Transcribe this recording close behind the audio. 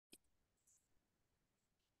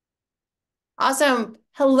Awesome.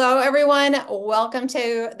 Hello, everyone. Welcome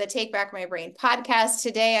to the Take Back My Brain podcast.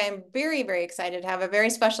 Today, I'm very, very excited to have a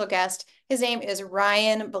very special guest. His name is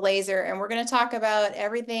Ryan Blaser, and we're going to talk about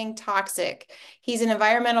everything toxic. He's an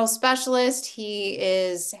environmental specialist.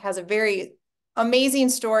 Has a very amazing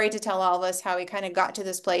story to tell all of us how he kind of got to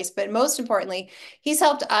this place. But most importantly, he's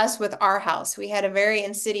helped us with our house. We had a very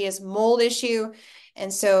insidious mold issue.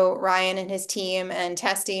 And so Ryan and his team and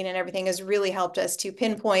testing and everything has really helped us to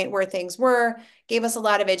pinpoint where things were, gave us a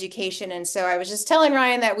lot of education. And so I was just telling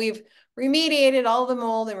Ryan that we've remediated all the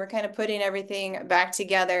mold and we're kind of putting everything back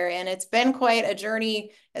together. And it's been quite a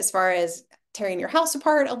journey as far as tearing your house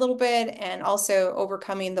apart a little bit and also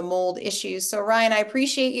overcoming the mold issues. So Ryan, I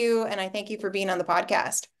appreciate you and I thank you for being on the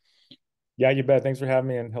podcast. Yeah, you bet. Thanks for having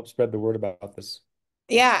me and help spread the word about this.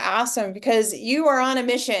 Yeah, awesome. Because you are on a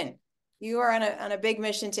mission. You are on a big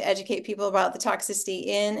mission to educate people about the toxicity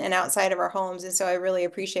in and outside of our homes. And so I really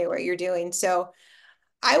appreciate what you're doing. So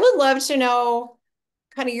I would love to know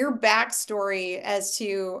kind of your backstory as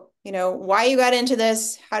to, why you got into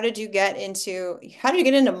this. How did you get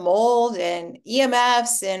into mold and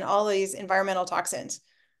EMFs and all these environmental toxins?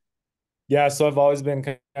 Yeah, so I've always been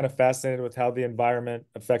kind of fascinated with how the environment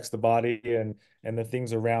affects the body and the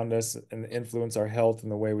things around us and influence our health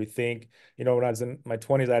and the way we think. When I was in my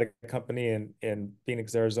 20s, I had a company in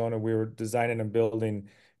Phoenix, Arizona. We were designing and building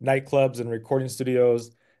nightclubs and recording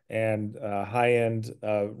studios and high-end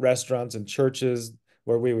restaurants and churches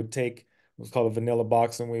where we would take what's called a vanilla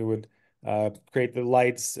box and we would create the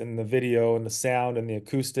lights and the video and the sound and the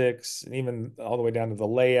acoustics and even all the way down to the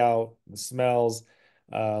layout, the smells.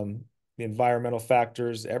 The environmental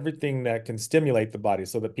factors, everything that can stimulate the body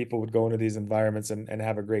so that people would go into these environments and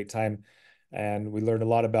have a great time. And we learned a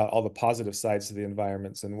lot about all the positive sides to the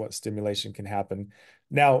environments and what stimulation can happen.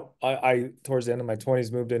 Now, towards the end of my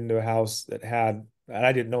 20s, moved into a house that had, and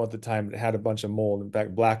I didn't know at the time, it had a bunch of mold. In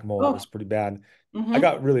fact, black mold. It Oh, was pretty bad. I mm-hmm.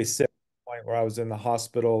 got really sick to the point where I was in the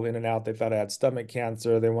hospital, in and out. They thought I had stomach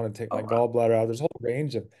cancer. They wanted to take Oh, my wow. gallbladder out. There's a whole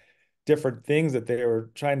range of different things that they were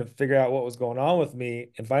trying to figure out what was going on with me.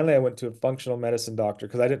 And finally, I went to a functional medicine doctor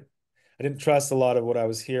because I didn't trust a lot of what I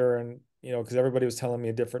was hearing, because everybody was telling me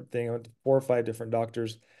a different thing. I went to 4 or 5 different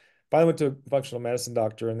doctors. Finally went to a functional medicine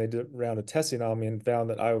doctor and they did a round of testing on me and found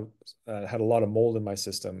that I had a lot of mold in my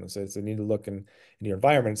system. And so they need to look in your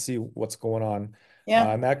environment and see what's going on.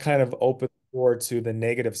 Yeah. And that kind of opened the door to the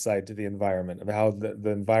negative side to the environment of how the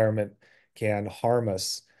environment can harm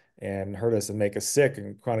us and hurt us and make us sick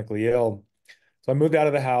and chronically ill. So I moved out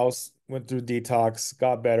of the house, went through detox,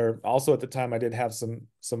 got better. Also at the time I did have some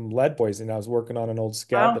lead poisoning. I was working on an old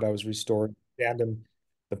Scout Wow. that I was restoring, sanding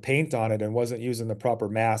the paint on it and wasn't using the proper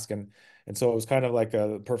mask. And so it was kind of like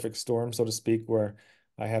a perfect storm, so to speak, where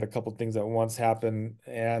I had a couple things at once happen.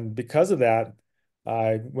 And because of that,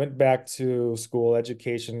 I went back to school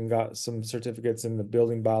education, got some certificates in the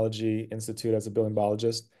Building Biology Institute as a building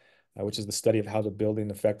biologist, which is the study of how the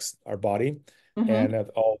building affects our body. Mm-hmm. And that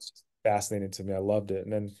all fascinating to me. I loved it.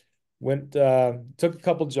 And then took a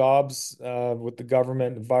couple jobs with the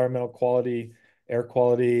government, environmental quality, air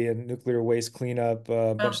quality, and nuclear waste cleanup,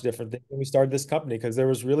 a bunch Wow. of different things. And we started this company because there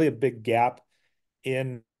was really a big gap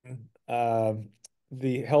in uh,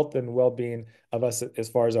 the health and well-being of us as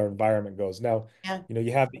far as our environment goes. Now, Yeah.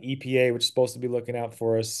 you have the EPA, which is supposed to be looking out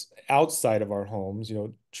for us outside of our homes,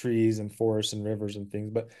 trees and forests and rivers and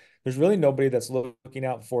things, but there's really nobody that's looking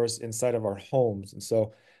out for us inside of our homes. And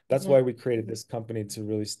so that's Mhm. why we created this company to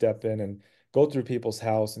really step in and go through people's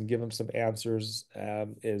house and give them some answers.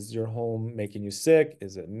 Is your home making you sick?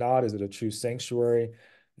 Is it not? Is it a true sanctuary?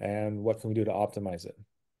 And what can we do to optimize it?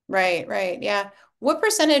 Right, right. Yeah. What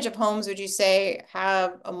percentage of homes would you say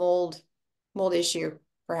have a mold issue,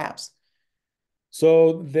 perhaps?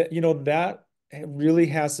 So that really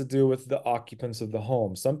has to do with the occupants of the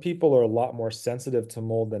home. Some people are a lot more sensitive to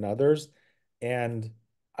mold than others. And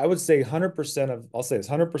I would say 100% of, I'll say this,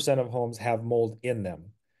 100% of homes have mold in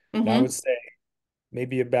them. Now I Mm-hmm. would say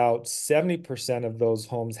maybe about 70% of those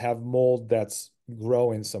homes have mold that's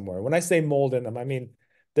growing somewhere. When I say mold in them, I mean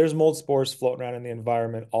there's mold spores floating around in the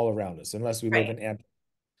environment all around us, unless we live Right. in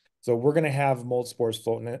so we're going to have mold spores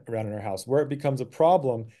floating around in our house. Where it becomes a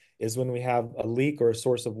problem is when we have a leak or a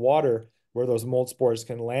source of water where those mold spores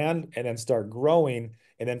can land and then start growing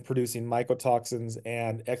and then producing mycotoxins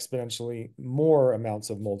and exponentially more amounts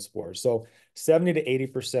of mold spores. So 70 to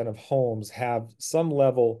 80% of homes have some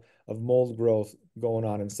level of mold growth going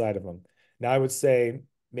on inside of them. Now I would say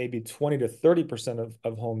maybe 20 to 30%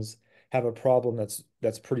 of homes have a problem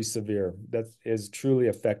that's pretty severe, that is truly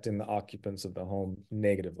affecting the occupants of the home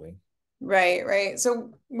negatively. Right, right.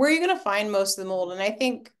 So where are you going to find most of the mold? And I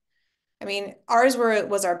think I mean, ours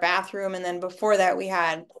was our bathroom, and then before that, we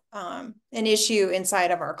had an issue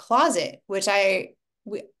inside of our closet, which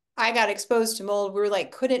we I got exposed to mold. We were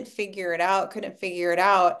like couldn't figure it out, couldn't figure it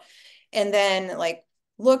out, and then like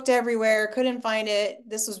looked everywhere, couldn't find it.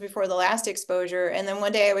 This was before the last exposure, and then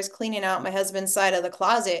one day I was cleaning out my husband's side of the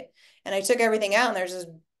closet, and I took everything out, and there's this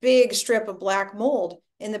big strip of black mold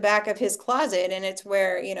in the back of his closet, and it's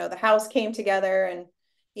where the house came together and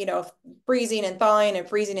you know, freezing and thawing and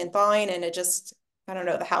freezing and thawing. And it just, I don't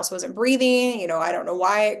know, the house wasn't breathing. I don't know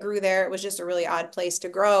why it grew there. It was just a really odd place to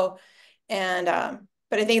grow. And,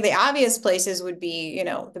 but I think the obvious places would be,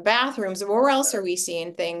 the bathrooms. Where else are we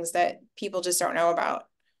seeing things that people just don't know about?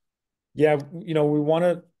 Yeah, we want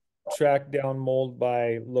to track down mold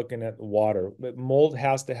by looking at water, but mold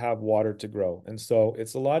has to have water to grow. And so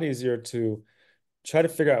it's a lot easier to try to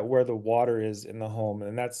figure out where the water is in the home.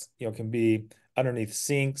 And that's, can be underneath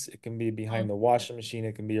sinks, it can be behind the washing machine,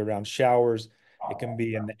 it can be around showers, it can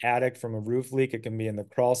be in the attic from a roof leak, it can be in the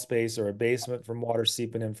crawl space or a basement from water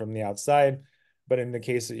seeping in from the outside. But in the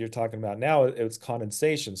case that you're talking about now, it's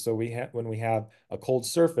condensation. So when we have a cold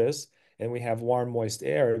surface and we have warm, moist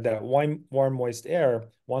air, that warm, moist air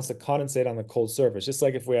wants to condensate on the cold surface, just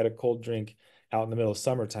like if we had a cold drink out in the middle of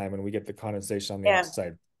summertime and we get the condensation on the Yeah.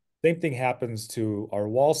 outside. Same thing happens to our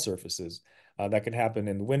wall surfaces. That can happen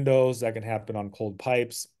in windows, that can happen on cold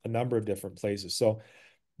pipes, a number of different places. So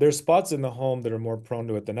there's spots in the home that are more prone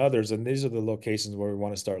to it than others, and these are the locations where we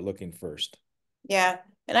want to start looking first. Yeah.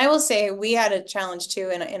 And I will say we had a challenge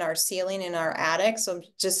too in our ceiling in our attic. So I'm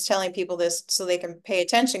just telling people this so they can pay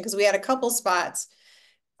attention because we had a couple spots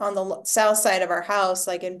on the south side of our house,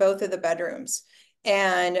 like in both of the bedrooms.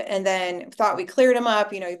 And then thought we cleared them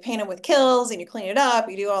up, you paint them with kills and you clean it up,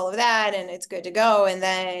 you do all of that and it's good to go. And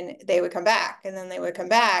then they would come back and then they would come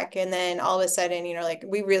back. And then all of a sudden, like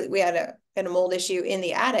we had a mold issue in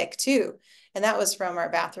the attic too. And that was from our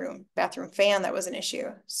bathroom fan that was an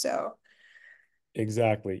issue. So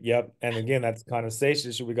Exactly. Yep. And again, that's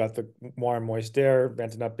condensation issue. We got the warm, moist air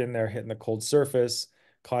venting up in there, hitting the cold surface,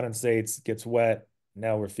 condensates, gets wet.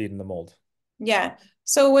 Now we're feeding the mold. yeah.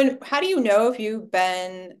 So how do you know if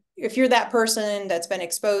you're that person that's been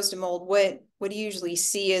exposed to mold, what do you usually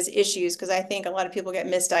see as issues? Because I think a lot of people get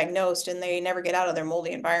misdiagnosed and they never get out of their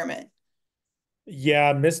moldy environment.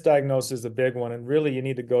 Yeah, misdiagnosis is a big one. And really, you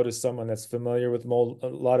need to go to someone that's familiar with mold. A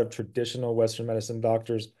lot of traditional Western medicine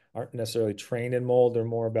doctors aren't necessarily trained in mold. They're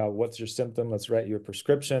more about what's your symptom, let's write you a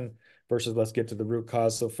prescription versus let's get to the root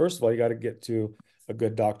cause. So, first of all, you got to get to a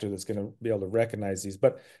good doctor that's going to be able to recognize these.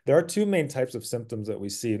 But there are two main types of symptoms that we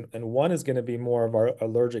see. And one is going to be more of our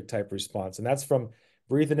allergic type response. And that's from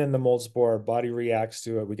breathing in the mold spore, our body reacts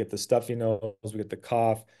to it. We get the stuffy nose, we get the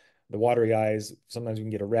cough, the watery eyes. Sometimes we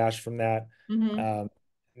can get a rash from that. Mm-hmm. Um,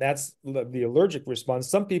 that's the allergic response.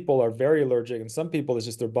 Some people are very allergic, and some people it's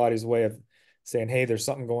just their body's way of saying, "Hey, there's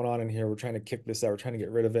something going on in here. We're trying to kick this out. We're trying to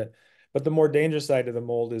get rid of it." But the more dangerous side of the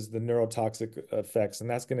mold is the neurotoxic effects, and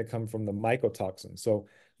that's going to come from the mycotoxin. So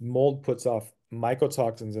mold puts off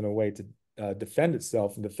mycotoxins in a way to defend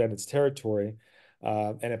itself and defend its territory,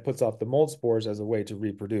 and it puts off the mold spores as a way to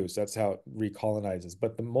reproduce. That's how it recolonizes.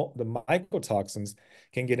 But the mycotoxins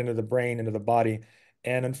can get into the brain, into the body,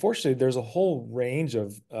 and unfortunately, there's a whole range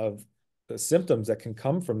of symptoms that can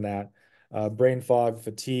come from that: brain fog,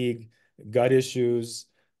 fatigue, gut issues.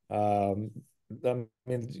 Um, I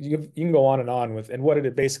mean, you can go on and on with, and what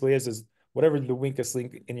it basically is whatever the weakest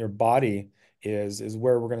link in your body is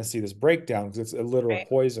where we're going to see this breakdown because it's a literal Right.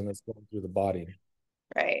 poison that's going through the body.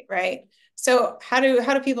 Right. Right. So how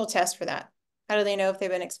do people test for that? How do they know if they've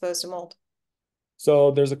been exposed to mold?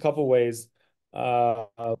 So there's a couple ways. Uh,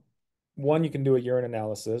 One, you can do a urine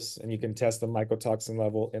analysis and you can test the mycotoxin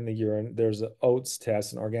level in the urine. There's an oats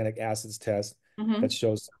test, an organic acids test that Mm-hmm.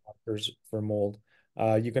 shows markers for mold.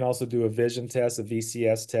 You can also do a vision test, a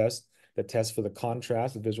VCS test that tests for the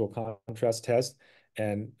contrast, the visual contrast test.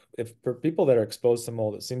 And if for people that are exposed to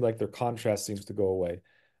mold, it seems like their contrast seems to go away.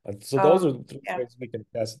 So those are three Yeah. ways we can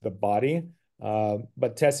test the body.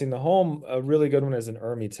 But testing the home, a really good one is an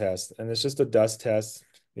ERMI test, and it's just a dust test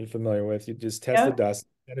you're familiar with. You just test the Yeah. dust,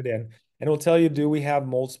 get it in, and it will tell you, do we have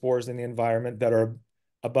mold spores in the environment that are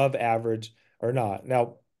above average or not?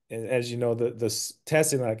 Now, as you know, the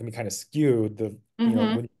testing that can be kind of skewed. Mm-hmm.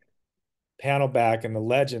 When you panel back and the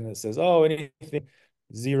legend that says, oh, anything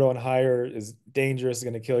 0 and higher is dangerous, is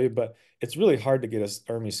going to kill you. But it's really hard to get a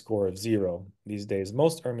ERMI score of 0 these days.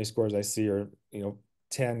 Most ERMI scores I see are,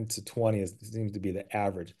 10 to 20 seems to be the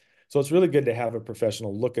average. So it's really good to have a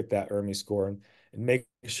professional look at that ERMI score and make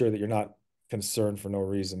sure that you're not concerned for no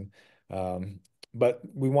reason. Um, But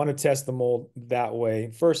we want to test the mold that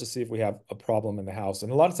way first to see if we have a problem in the house.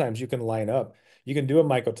 And a lot of times you can line up, you can do a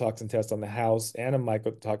mycotoxin test on the house and a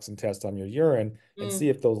mycotoxin test on your urine and Mm. see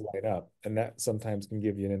if those line up. And that sometimes can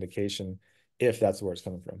give you an indication if that's where it's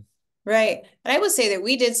coming from. Right. And I will say that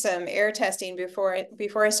we did some air testing before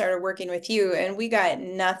I started working with you, and we got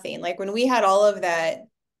nothing. Like when we had all of that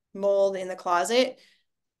mold in the closet,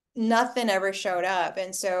 nothing ever showed up.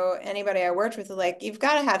 And so anybody I worked with was like, you've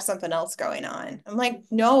got to have something else going on. I'm like,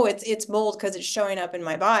 no, it's mold because it's showing up in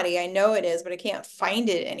my body. I know it is, but I can't find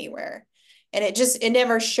it anywhere. And it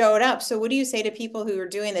never showed up. So what do you say to people who are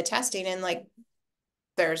doing the testing and like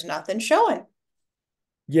there's nothing showing?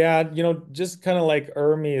 Yeah, just kind of like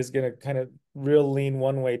ERMI is going to kind of real lean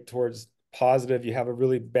one way towards positive. You have a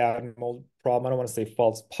really bad mold problem. I don't want to say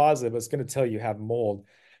false positive, but it's going to tell you have mold.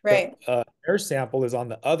 The Right. air sample is on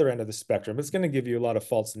the other end of the spectrum. It's going to give you a lot of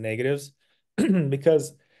false negatives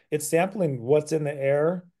because it's sampling what's in the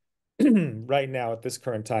air right now at this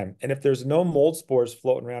current time. And if there's no mold spores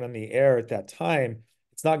floating around in the air at that time,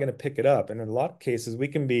 it's not going to pick it up. And in a lot of cases, we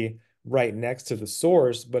can be right next to the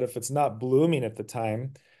source, but if it's not blooming at the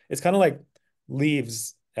time, it's kind of like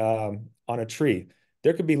leaves on a tree.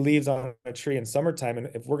 There could be leaves on a tree in summertime, and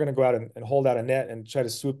if we're going to go out and hold out a net and try to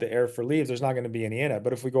swoop the air for leaves, there's not going to be any in it.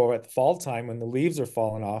 But if we go at the fall time when the leaves are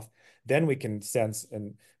falling off, then we can sense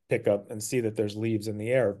and pick up and see that there's leaves in the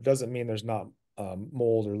air. Doesn't mean there's not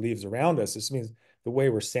mold or leaves around us. This means the way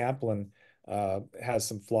we're sampling has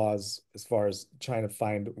some flaws as far as trying to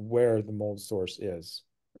find where the mold source is.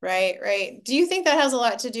 Right, right. Do you think that has a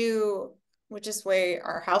lot to do with just way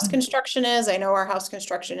our house construction is? I know our house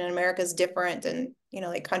construction in America is different than,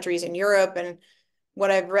 like countries in Europe. And what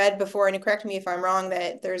I've read before, and correct me if I'm wrong,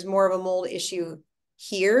 that there's more of a mold issue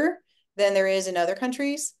here than there is in other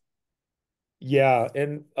countries. Yeah,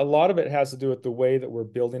 and a lot of it has to do with the way that we're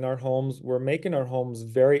building our homes. We're making our homes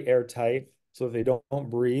very airtight so they don't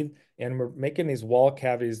breathe. And we're making these wall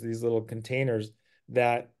cavities, these little containers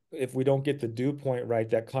that if we don't get the dew point right,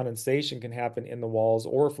 that condensation can happen in the walls.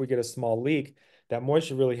 Or if we get a small leak, that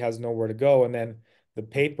moisture really has nowhere to go. And then the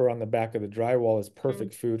paper on the back of the drywall is Mm.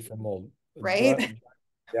 perfect food for mold. Dry, Right?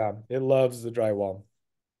 yeah, it loves the drywall.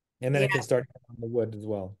 And then Yeah. it can start on the wood as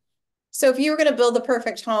well. So if you were going to build the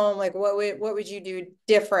perfect home, like what would you do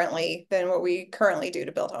differently than what we currently do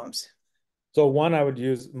to build homes? So one, I would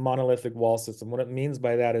use monolithic wall system. What it means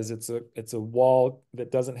by that is it's a wall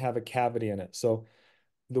that doesn't have a cavity in it. So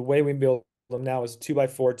the way we build them now is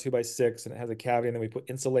 2x4, 2x6, and it has a cavity, and then we put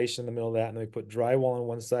insulation in the middle of that, and then we put drywall on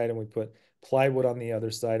one side, and we put plywood on the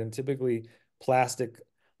other side, and typically plastic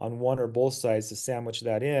on one or both sides to sandwich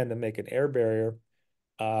that in to make an air barrier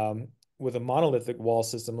um, with a monolithic wall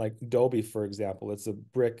system like Adobe, for example. It's a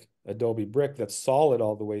Adobe brick that's solid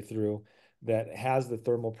all the way through, that has the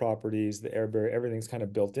thermal properties, the air barrier, everything's kind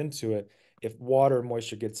of built into it. If water and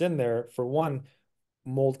moisture gets in there, for one,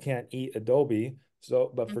 mold can't eat Adobe.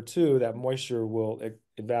 So, but for two, that moisture will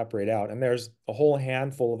evaporate out. And there's a whole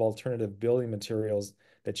handful of alternative building materials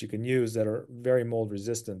that you can use that are very mold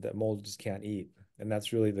resistant that mold just can't eat. And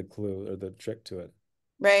that's really the clue or the trick to it.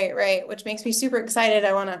 Right, right. Which makes me super excited.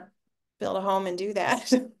 I want to build a home and do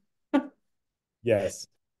that. Yes.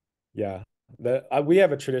 Yeah, we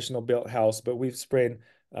have a traditional built house, but we've sprayed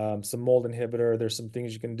some mold inhibitor. There's some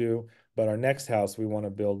things you can do, but our next house, we want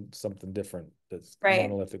to build something different that's Right.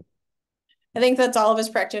 monolithic. I think that's all of us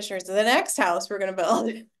practitioners. The next house we're going to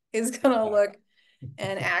build is going to Yeah. look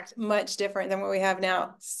and act much different than what we have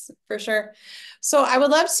now, for sure. So I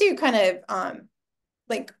would love to kind of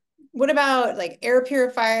like, what about like air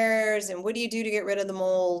purifiers and what do you do to get rid of the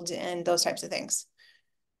mold and those types of things?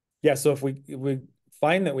 Yeah, so if we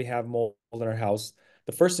find that we have mold in our house,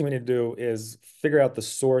 the first thing we need to do is figure out the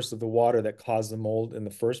source of the water that caused the mold in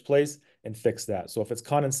the first place and fix that. So if it's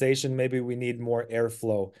condensation, maybe we need more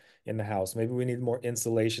airflow in the house. Maybe we need more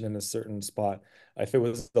insulation in a certain spot. If it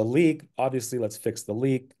was the leak, obviously let's fix the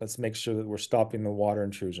leak. Let's make sure that we're stopping the water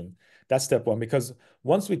intrusion. That's step one, because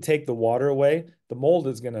once we take the water away, the mold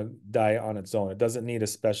is going to die on its own. It doesn't need a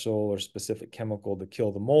special or specific chemical to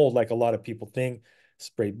kill the mold like a lot of people think,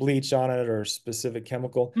 spray bleach on it or specific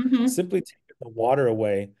chemical. Mm-hmm. Simply taking the water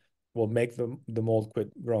away will make the mold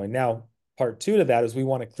quit growing. Now, part two to that is we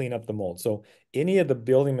want to clean up the mold. So any of the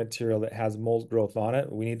building material that has mold growth on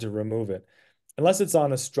it, we need to remove it. Unless it's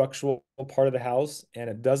on a structural part of the house and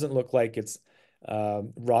it doesn't look like it's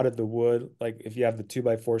rotted the wood, like if you have the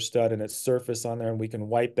 2x4 stud and it's surface on there and we can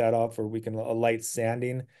wipe that off or we can a light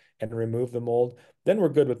sanding and remove the mold, then we're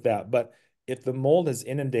good with that. But if the mold has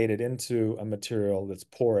inundated into a material that's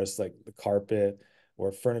porous, like the carpet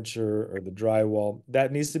or furniture or the drywall,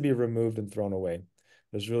 that needs to be removed and thrown away.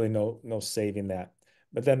 There's really no saving that.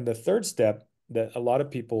 But then the third step that a lot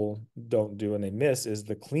of people don't do and they miss is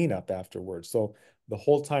the cleanup afterwards. So the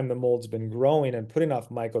whole time the mold's been growing and putting off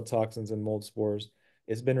mycotoxins and mold spores,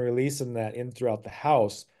 it's been releasing that in throughout the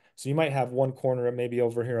house. So you might have one corner maybe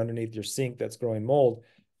over here underneath your sink that's growing mold,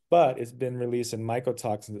 but it's been releasing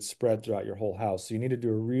mycotoxins that spread throughout your whole house. So you need to do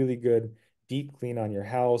a really good deep clean on your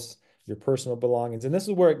house, your personal belongings. And this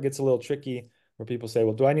is where it gets a little tricky, where people say,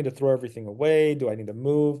 well, do I need to throw everything away? Do I need to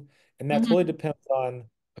move? And that totally Hmm. depends on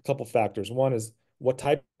a couple factors. One is what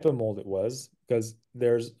type of mold it was, because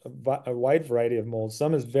there's a wide variety of molds.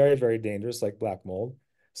 Some is very, very dangerous, like black mold.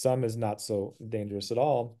 Some is not so dangerous at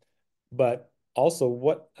all. But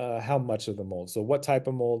also how much of the mold. So what type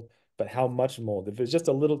of mold, but how much mold. If it's just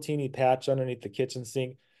a little teeny patch underneath the kitchen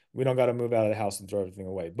sink, we don't got to move out of the house and throw everything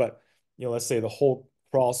away. But let's say the whole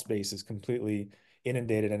crawl space is completely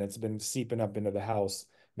inundated and it's been seeping up into the house.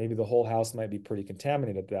 Maybe the whole house might be pretty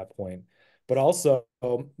contaminated at that point. But also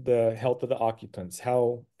the health of the occupants.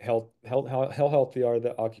 How healthy are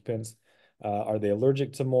the occupants? Are they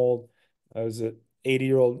allergic to mold? Is it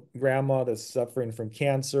 80-year-old grandma that's suffering from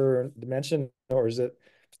cancer and dementia, or is it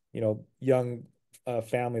young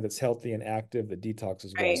family that's healthy and active that detox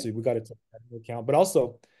as well? Right. So we got to take that into account. But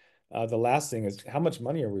also, the last thing is how much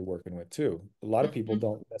money are we working with too? A lot of people Mhm.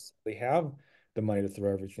 don't necessarily have the money to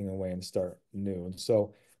throw everything away and start new. And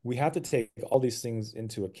so we have to take all these things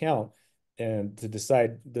into account and to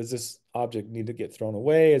decide, does this object need to get thrown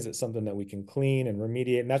away? Is it something that we can clean and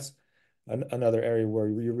remediate? And that's another area where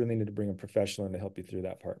you really need to bring a professional in to help you through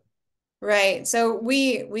that part. Right. So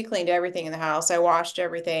we cleaned everything in the house. I washed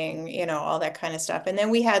everything, all that kind of stuff. And then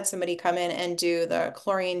we had somebody come in and do the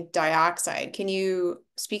chlorine dioxide. Can you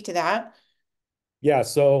speak to that? Yeah,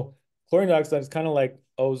 so chlorine dioxide is kind of like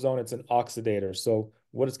ozone. It's an oxidator. So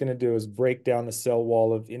what it's going to do is break down the cell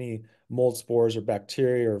wall of any mold spores or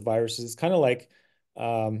bacteria or viruses. It's kind of like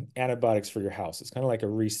antibiotics for your house. It's kind of like a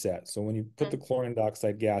reset. So when you put the chlorine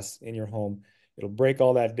dioxide gas in your home, it'll break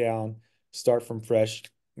all that down, start from fresh.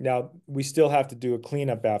 Now, we still have to do a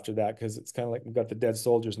cleanup after that because it's kind of like we've got the dead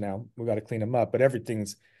soldiers now. We got to clean them up, but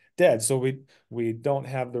everything's dead. So we don't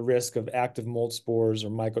have the risk of active mold spores or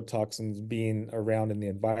mycotoxins being around in the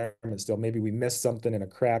environment still. Maybe we missed something in a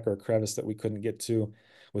crack or a crevice that we couldn't get to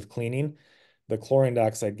with cleaning. The chlorine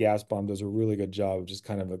dioxide gas bomb does a really good job of just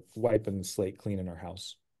kind of wiping the slate clean in our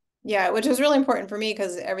house. Yeah, which was really important for me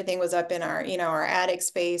because everything was up in our attic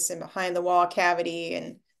space and behind the wall cavity.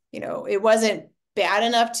 And, it wasn't bad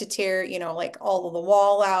enough to tear, like all of the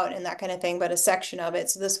wall out and that kind of thing, but a section of it.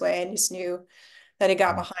 So this way I just knew that it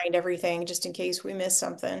got Mm. behind everything just in case we missed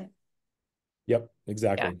something. Yep, Yeah.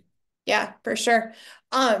 exactly. Yeah, for sure.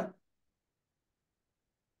 Um,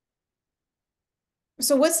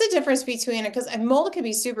 So what's the difference between because mold can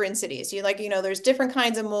be super insidious. There's different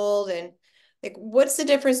kinds of mold and like what's the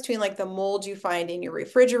difference between like the mold you find in your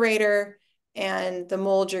refrigerator and the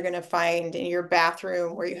mold you're gonna find in your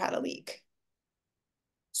bathroom where you had a leak?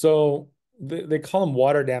 So they call them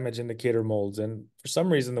water damage indicator molds. And for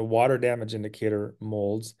some reason, the water damage indicator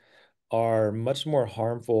molds are much more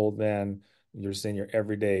harmful than you're saying your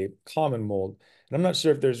everyday common mold. And I'm not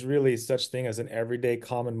sure if there's really such thing as an everyday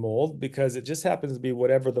common mold because it just happens to be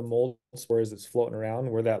whatever the mold spore is that's floating around,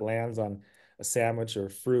 where that lands on a sandwich or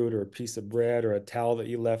fruit or a piece of bread or a towel that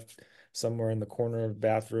you left somewhere in the corner of the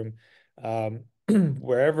bathroom. Um,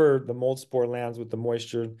 Wherever the mold spore lands with the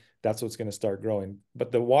moisture, that's what's going to start growing.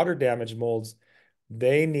 But the water damage molds,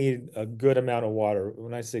 they need a good amount of water.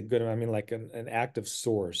 When I say good, I mean like an active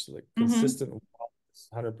source, like Hmm. consistent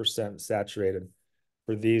 100% saturated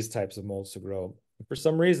for these types of molds to grow. For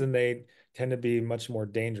some reason, they tend to be much more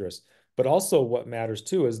dangerous. But also what matters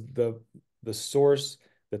too is the source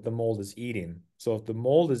that the mold is eating. So if the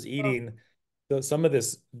mold is eating some of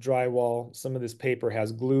this drywall, some of this paper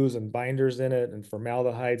has glues and binders in it and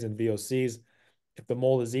formaldehydes and VOCs. If the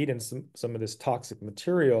mold is eating some of this toxic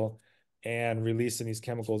material and releasing these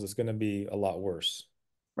chemicals, it's going to be a lot worse.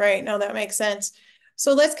 Right. No, that makes sense.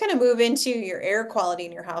 So let's kind of move into your air quality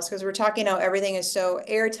in your house because we're talking how everything is so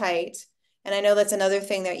airtight. And I know that's another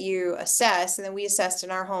thing that you assess. And then we assessed in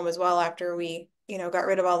our home as well after we, got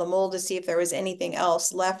rid of all the mold to see if there was anything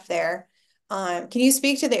else left there. Can you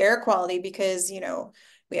speak to the air quality? Because,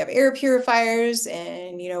 we have air purifiers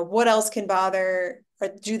and, what else can bother or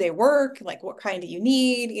do they work? Like what kind do you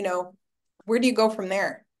need? Where do you go from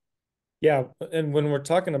there? Yeah, and when we're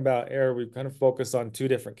talking about air, we kind of focus on two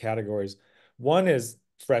different categories. One is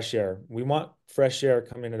fresh air. We want fresh air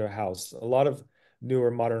coming into a house. A lot of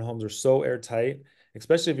newer modern homes are so airtight,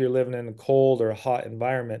 especially if you're living in a cold or a hot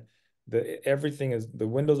environment. Everything is, the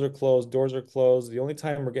windows are closed, doors are closed. The only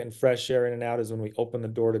time we're getting fresh air in and out is when we open the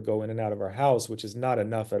door to go in and out of our house, which is not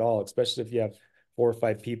enough at all, especially if you have 4 or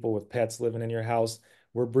 5 people with pets living in your house.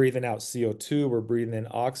 We're breathing out CO2, we're breathing in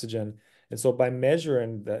oxygen. And so by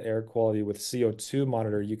measuring the air quality with CO2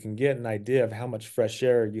 monitor, you can get an idea of how much fresh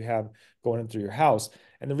air you have going in through your house.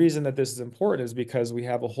 And the reason that this is important is because we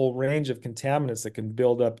have a whole range of contaminants that can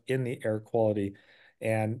build up in the air quality,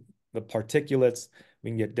 and the particulates. We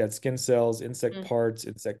can get dead skin cells, insect Mm. parts,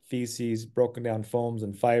 insect feces, broken down foams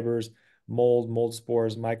and fibers, mold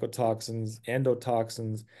spores, mycotoxins,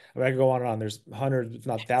 endotoxins. I mean, I could go on and on. There's hundreds, if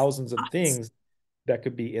not thousands, of things that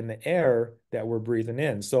could be in the air that we're breathing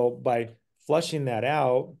in. So by flushing that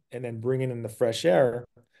out and then bringing in the fresh air,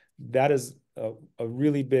 that is a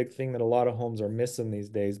really big thing that a lot of homes are missing these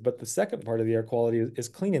days. But the second part of the air quality is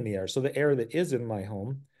cleaning the air. So the air that is in my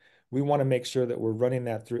home, we want to make sure that we're running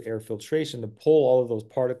that through air filtration to pull all of those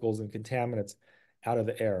particles and contaminants out of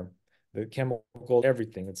the air, the chemical,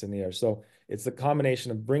 everything that's in the air. So it's the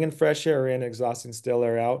combination of bringing fresh air in, exhausting stale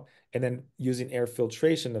air out, and then using air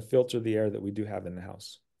filtration to filter the air that we do have in the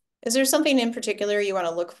house. Is there something in particular you want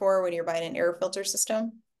to look for when you're buying an air filter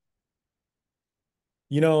system?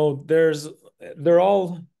 You know, they're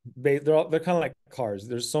kind of like cars.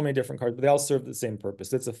 There's so many different cars, but they all serve the same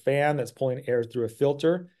purpose. It's a fan that's pulling air through a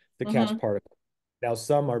filter to catch Mm-hmm. particles. Now,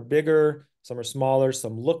 some are bigger, some are smaller,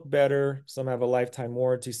 some look better, some have a lifetime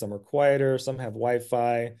warranty, some are quieter, some have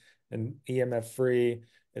Wi-Fi and EMF free.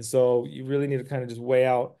 And so you really need to kind of just weigh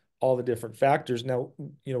out all the different factors. Now,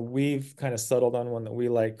 we've kind of settled on one that we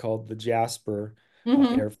like called the Jasper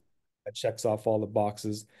Mm-hmm. air, that checks off all the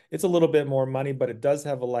boxes. It's a little bit more money, but it does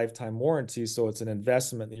have a lifetime warranty, so it's an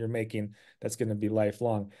investment that you're making that's going to be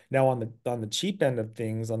lifelong. Now, on the cheap end of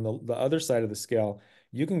things, on the other side of the scale,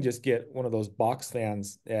 you can just get one of those box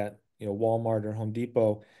fans at Walmart or Home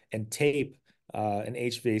Depot and tape an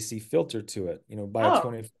HVAC filter to it. Buy a Oh,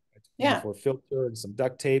 20 yeah, 24 filter and some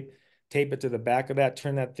duct tape it to the back of that,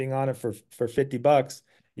 turn that thing on, and for $50,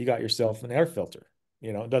 you got yourself an air filter.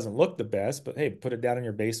 It doesn't look the best, but hey, put it down in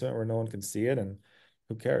your basement where no one can see it, and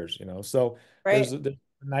who cares? So right. there's a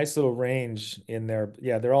nice little range in there.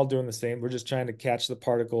 Yeah, they're all doing the same. We're just trying to catch the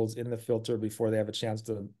particles in the filter before they have a chance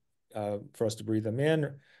to for us to breathe them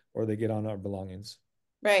in, or they get on our belongings.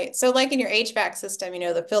 Right. So like in your HVAC system,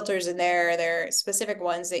 the filters in there, there are specific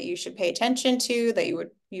ones that you should pay attention to that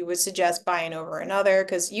you would suggest buying over another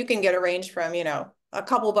because you can get a range from, a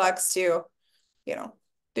couple bucks to, you know,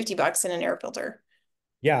 $50 in an air filter.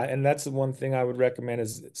 Yeah, and that's the one thing I would recommend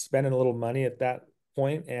is spending a little money at that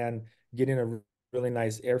point and getting a really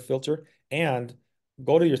nice air filter, and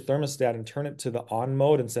go to your thermostat and turn it to the on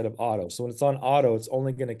mode instead of auto. So when it's on auto, it's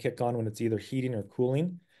only going to kick on when it's either heating or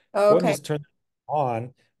cooling. Oh, Go ahead and okay. just turn it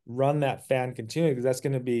on, run that fan continually, because that's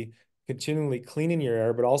going to be continually cleaning your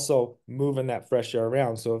air, but also moving that fresh air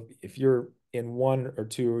around. So if you're in one or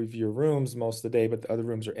two of your rooms most of the day, but the other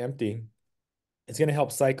rooms are empty, it's going to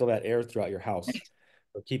help cycle that air throughout your house.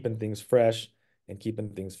 So keeping things fresh and keeping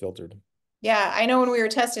things filtered. Yeah, I know when we were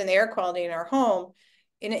testing the air quality in our home,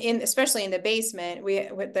 in especially in the basement, we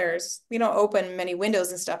don't open many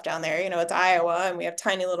windows and stuff down there. It's Iowa and we have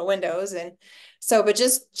tiny little windows, and so but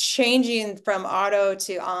just changing from auto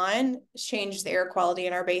to on changed the air quality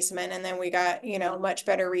in our basement, and then we got much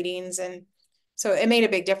better readings, and so it made a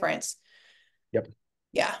big difference. Yep.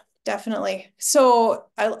 Yeah, definitely. So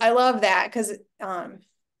I love that because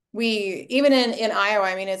we even in Iowa,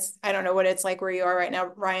 I mean I don't know what it's like where you are right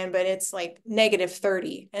now, Ryan, but it's like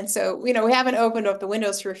 -30. And so, we haven't opened up the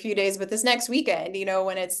windows for a few days, but this next weekend,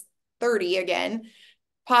 when it's 30 again,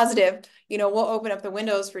 positive, we'll open up the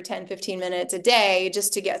windows for 10, 15 minutes a day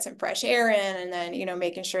just to get some fresh air in, and then,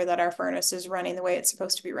 making sure that our furnace is running the way it's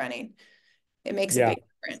supposed to be running. It makes a Yeah. big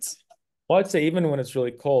difference. Well, I'd say even when it's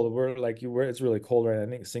really cold, it's really cold, right? I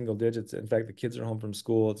think single digits. In fact, the kids are home from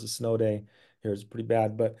school. It's a snow day here. It's pretty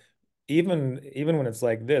bad. But even when it's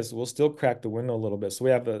like this, we'll still crack the window a little bit. So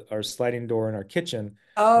we have our sliding door in our kitchen,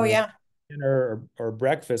 Oh and when yeah. dinner or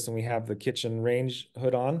breakfast, and we have the kitchen range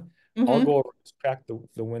hood on, I'll Mm-hmm. go over and just crack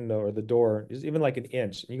the window or the door, just even like an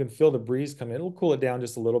inch. You can feel the breeze come in. It'll cool it down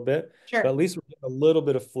just a little bit, but at Sure. least we're getting a little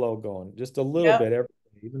bit of flow going, just a little Yep. bit every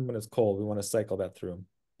day. Even when it's cold, we want to cycle that through.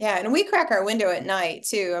 Yeah, and we crack our window at night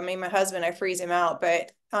too. I mean, my husband, I freeze him out,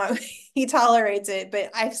 but he tolerates it. But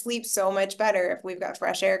I sleep so much better if we've got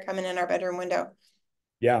fresh air coming in our bedroom window.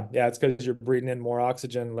 Yeah, yeah, it's because you're breathing in more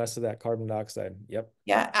oxygen, less of that carbon dioxide. Yep.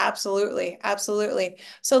 Yeah, absolutely, absolutely.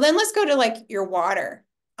 So then let's go to like your water.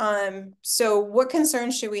 So what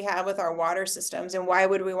concerns should we have with our water systems, and why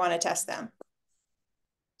would we want to test them?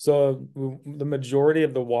 So the majority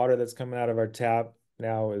of the water that's coming out of our tap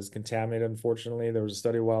now is contaminated, unfortunately. There was a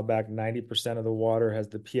study a while back, 90% of the water has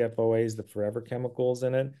the PFOAs, the forever chemicals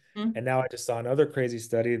in it. Mhm. And now I just saw another crazy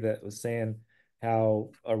study that was saying how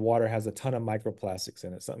our water has a ton of microplastics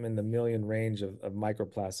in it, something in the million range of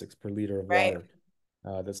microplastics per liter of Right.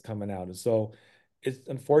 water that's coming out. And so it's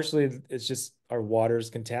unfortunately it's just our water is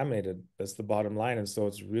contaminated. That's the bottom line. And so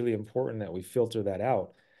it's really important that we filter that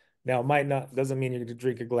out. Now, it might not doesn't mean you're going to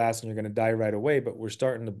drink a glass and you're going to die right away, but we're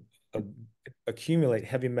starting to uh, accumulate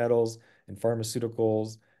heavy metals and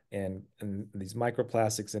pharmaceuticals and these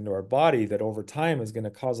microplastics into our body that over time is going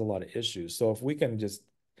to cause a lot of issues. So if we can just,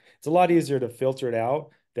 it's a lot easier to filter it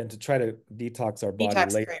out than to try to detox our body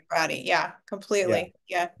Detox later. your body. Yeah, Yeah, completely.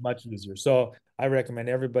 Yeah. much easier. So I recommend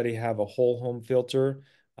everybody have a whole home filter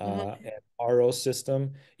Hmm. and RO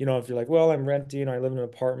system. If you're like, well, I'm renting or I live in an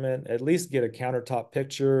apartment, at least get a countertop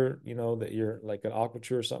picture, that you're like an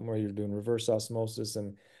aquature or something where you're doing reverse osmosis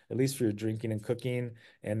and at least for your drinking and cooking.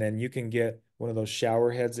 And then you can get one of those shower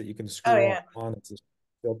heads that you can Oh screw yeah. on. It's a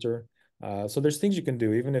filter. So there's things you can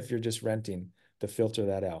do, even if you're just renting to filter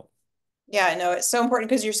that out. Yeah, no, it's so important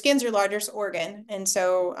because your skin's your largest organ. And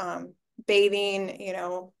so bathing,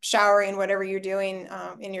 showering, whatever you're doing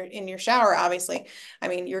in your shower, obviously, I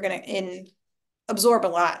mean, you're gonna absorb a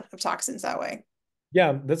lot of toxins that way.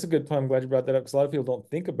 Yeah, that's a good point. I'm glad you brought that up because a lot of people don't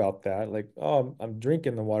think about that. Like, oh, I'm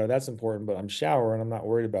drinking the water, that's important, but I'm showering, I'm not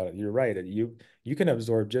worried about it. You're right. You can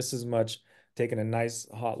absorb just as much taking a nice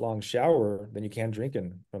hot long shower than you can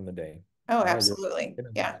drinking from the day. Oh, You're absolutely. gonna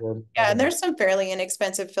Yeah. absorb more Yeah, and than that. there's some fairly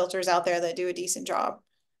inexpensive filters out there that do a decent job.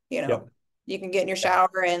 You know, Yep. you can get in your Yeah.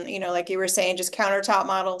 shower and, like you were saying, just countertop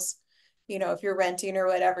models. If you're renting or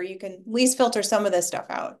whatever, you can at least filter some of this stuff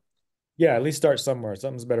out. Yeah, at least start somewhere.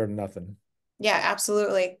 Something's better than nothing. Yeah,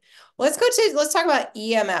 absolutely. Let's talk about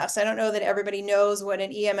EMFs. I don't know that everybody knows what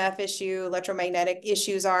an EMF issue, electromagnetic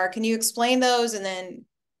issues are. Can you explain those and then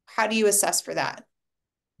how do you assess for that?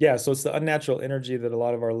 Yeah, so it's the unnatural energy that a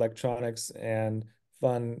lot of our electronics and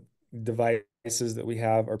fun devices that we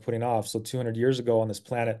have are putting off. So 200 years ago on this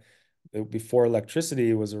planet, before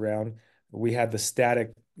electricity was around, we had the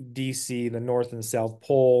static DC, the North and South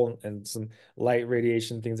Pole, and some light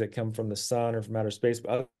radiation things that come from the sun or from outer space.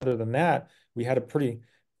 But other than that, we had a pretty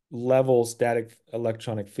level static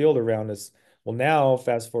electronic field around us. Well, now,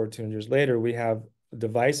 fast forward 200 years later, we have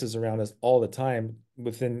devices around us all the time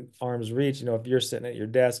within arm's reach. If you're sitting at your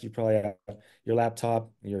desk, you probably have your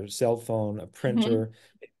laptop, your cell phone, a Hmm. printer,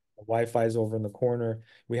 Wi-Fi is over in the corner.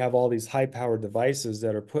 We have all these high-powered devices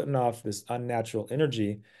that are putting off this unnatural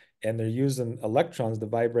energy, and they're using electrons to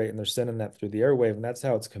vibrate, and they're sending that through the airwave, and that's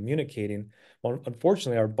how it's communicating. Well,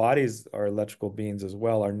 unfortunately, our bodies are electrical beings as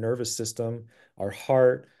well. Our nervous system, our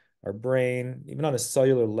heart, our brain, even on a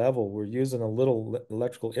cellular level, we're using a little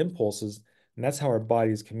electrical impulses, and that's how our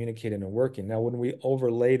body is communicating and working. Now, when we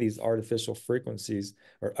overlay these artificial frequencies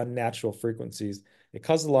or unnatural frequencies, it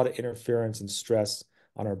causes a lot of interference and stress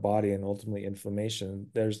on our body and ultimately inflammation.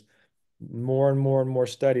 There's more and more and more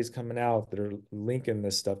studies coming out that are linking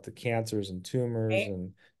this stuff to cancers and tumors Right?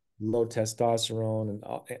 and low testosterone and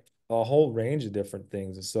a whole range of different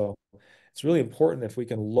things. And so it's really important if we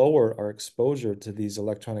can lower our exposure to these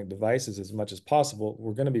electronic devices as much as possible,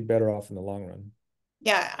 we're going to be better off in the long run.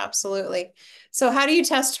 Yeah, absolutely. So how do you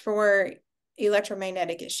test for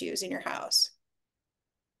electromagnetic issues in your house?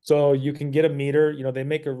 So you can get a meter. They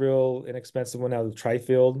make a real inexpensive one out of the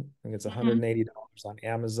Tri-Field. I think it's Hmm. $180 on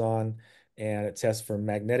Amazon, and it tests for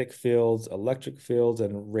magnetic fields, electric fields,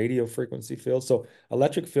 and radio frequency fields. So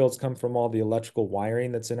electric fields come from all the electrical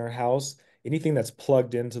wiring that's in our house. Anything that's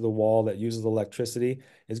plugged into the wall that uses electricity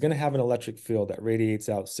is going to have an electric field that radiates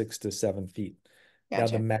out 6 to 7 feet. Now,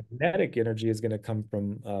 the Gotcha. magnetic energy is going to come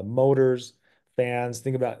from motors, fans.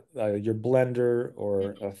 Think about your blender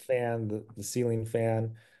or a fan, the ceiling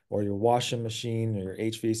fan, or your washing machine or your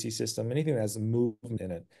HVAC system, anything that has movement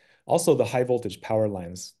in it. Also, the high voltage power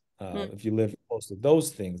lines. Mhm. If you live close to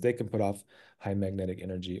those things, they can put off high magnetic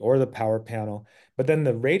energy or the power panel. But then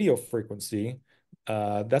the radio frequency,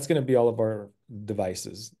 that's going to be all of our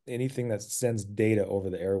devices, anything that sends data over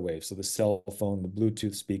the airwaves. So the cell phone, the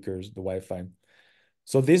Bluetooth speakers, the Wi-Fi.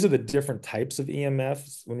 So these are the different types of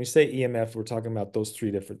EMFs. When we say EMF, we're talking about those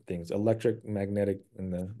three different things: electric, magnetic,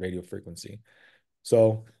 and the radio frequency.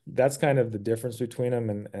 So that's kind of the difference between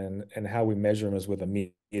them, and how we measure them is with a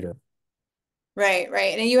meter. Right,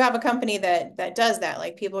 right. And you have a company that does that.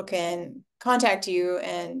 Like people can contact you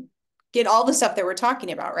and get all the stuff that we're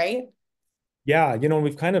talking about, right? Yeah,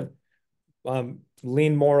 we've kind of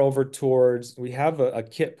leaned more over towards we have a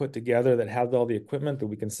kit put together that has all the equipment that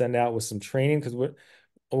we can send out with some training because we're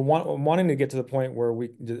wanting to get to the point where we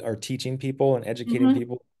are teaching people and educating Hmm.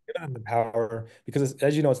 people give them the power because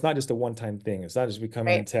as you know, it's not just a one-time thing. It's not just we come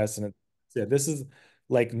in and Right. test and yeah, this is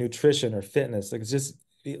like nutrition or fitness. Like it's just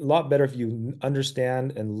a lot better if you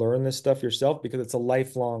understand and learn this stuff yourself because it's a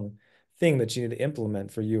lifelong thing that you need to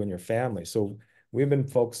implement for you and your family. So we've been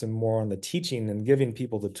focusing more on the teaching and giving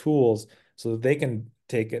people the tools so that they can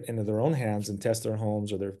take it into their own hands and test their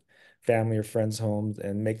homes or their family or friends' homes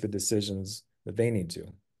and make the decisions that they need to.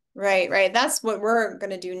 Right, right. That's what we're going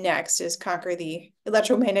to do next is conquer the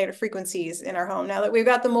electromagnetic frequencies in our home. Now that we've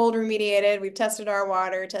got the mold remediated, we've tested our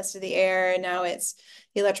water, tested the air, and now it's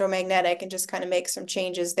the electromagnetic and just kind of make some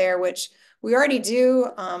changes there, which we already do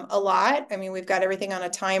a lot. I mean, we've got everything on a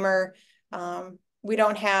timer. We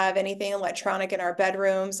don't have anything electronic in our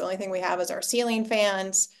bedrooms. The only thing we have is our ceiling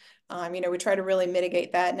fans. We try to really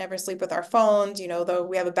mitigate that, never sleep with our phones, though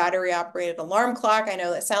we have a battery operated alarm clock. I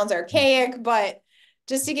know that sounds archaic, but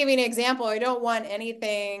just to give you an example, I don't want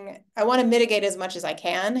anything, I want to mitigate as much as I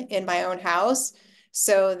can in my own house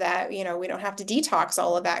so that, we don't have to detox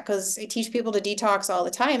all of that because I teach people to detox all the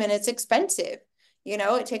time and it's expensive.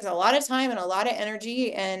 It takes a lot of time and a lot of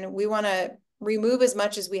energy, and we want to remove as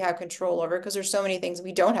much as we have control over because there's so many things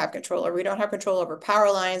we don't have control over. We don't have control over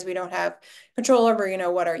power lines. We don't have control over,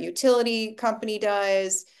 what our utility company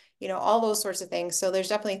does, all those sorts of things. So there's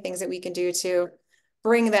definitely things that we can do to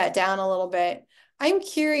bring that down a little bit. I'm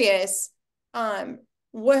curious, um,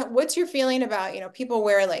 what's your feeling about, people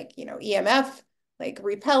wear like, EMF, like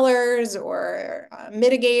repellers or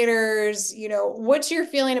mitigators, what's your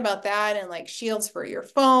feeling about that and like shields for your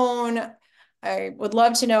phone? I would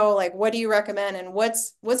love to know like what do you recommend and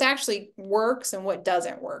what's actually works and what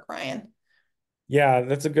doesn't work, Ryan? Yeah,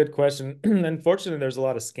 that's a good question. Unfortunately, there's a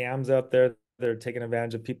lot of scams out there that are taking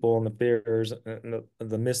advantage of people and the fears and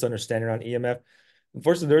the misunderstanding around EMF.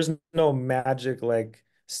 Unfortunately, there's no magic like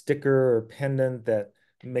sticker or pendant that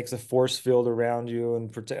makes a force field around you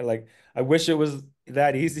and protect. Like, I wish it was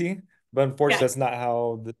that easy, but unfortunately, Yeah. that's not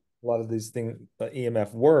how a lot of these things,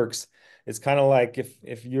 EMF works. It's kind of like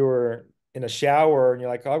if you're in a shower and you're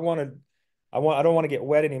like, I don't want to get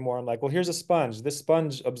wet anymore. I'm like, well, here's a sponge. This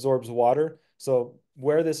sponge absorbs water. So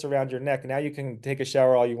wear this around your neck. Now you can take a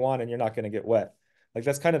shower all you want and you're not going to get wet. Like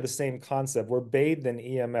that's kind of the same concept. We're bathed in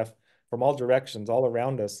EMF from all directions, all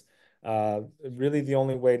around us. Really, the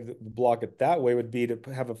only way to block it that way would be to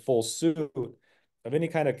have a full suit of any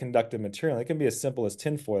kind of conductive material. It can be as simple as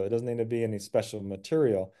tinfoil. It doesn't need to be any special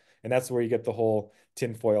material. And that's where you get the whole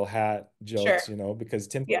tinfoil hat Sure. jokes, because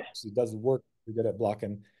tinfoil Yeah. actually does work pretty good at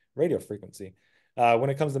blocking radio frequency. When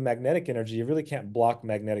it comes to magnetic energy, you really can't block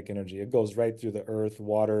magnetic energy. It goes right through the earth,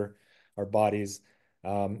 water, our bodies.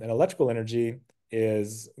 And electrical energy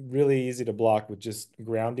is really easy to block with just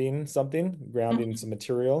grounding something, grounding Mhm. some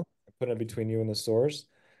material, putting it between you and the source.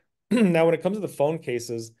 Now, when it comes to the phone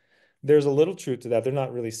cases, there's a little truth to that. They're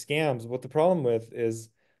not really scams. What the problem with is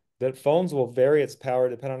that phones will vary its power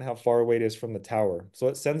depending on how far away it is from the tower. So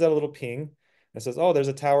it sends out a little ping and says, "Oh, there's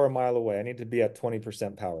a tower a mile away. I need to be at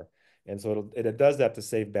 20% power." And so it does that to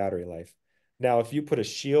save battery life. Now, if you put a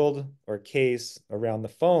shield or case around the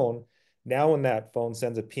phone, now when that phone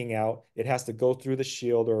sends a ping out, it has to go through the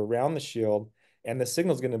shield or around the shield, and the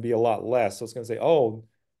signal is going to be a lot less. So it's going to say, "Oh,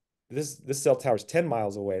 this cell tower is 10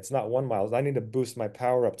 miles away. It's not 1 mile. I need to boost my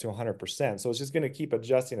power up to 100%." So it's just going to keep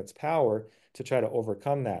adjusting its power to try to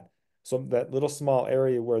overcome that. So that little small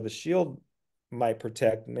area where the shield might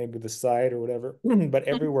protect, maybe the side or whatever, but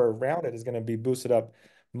everywhere around it is going to be boosted up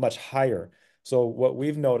much higher. So what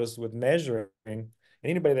we've noticed with measuring, and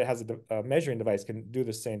anybody that has a measuring device can do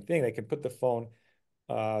the same thing. They can put the phone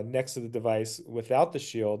next to the device without the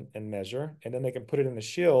shield and measure, and then they can put it in the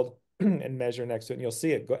shield and measure next to it, and you'll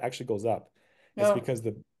see it actually goes up. It's No. because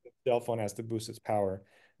the cell phone has to boost its power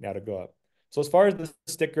now to go up. So as far as the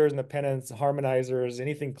stickers and the pennants, harmonizers,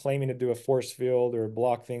 anything claiming to do a force field or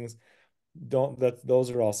block things, don't that those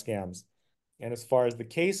are all scams. And as far as the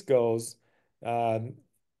case goes, um,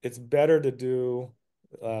 it's better to do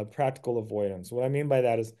practical avoidance. What I mean by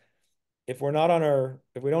that is if we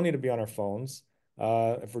don't need to be on our phones,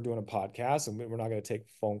 if we're doing a podcast and we're not going to take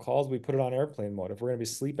phone calls, we put it on airplane mode. If we're going to be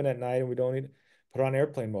sleeping at night and we don't need, put it on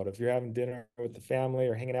airplane mode. If you're having dinner with the family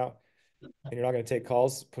or hanging out and you're not going to take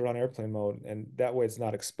calls, put it on airplane mode. And that way it's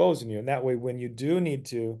not exposing you. And that way, when you do need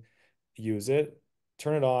to use it,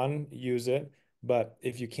 turn it on, use it. But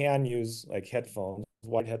if you can use like headphones,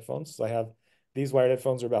 wired headphones, so I have these wired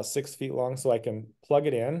headphones are about 6 feet long, so I can plug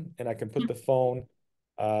it in and I can put the phone,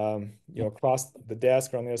 across the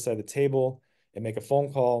desk or on the other side of the table and make a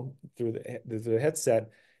phone call through the headset.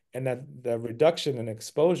 And that the reduction in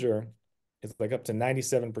exposure is like up to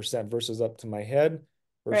 97% versus up to my head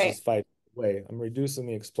versus Right. 5 feet away. I'm reducing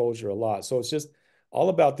the exposure a lot. So it's just all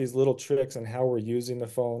about these little tricks and how we're using the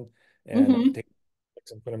phone and Hmm. take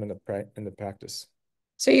tricks and put them into practice.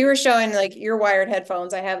 So you were showing like your wired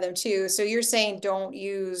headphones. I have them too. So you're saying don't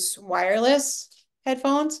use wireless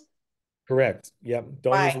headphones? Correct. Yep.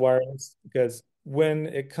 Don't use Why? wireless because when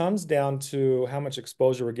it comes down to how much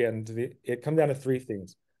exposure we're getting to it comes down to three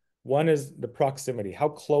things. One is the proximity. How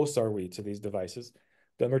close are we to these devices?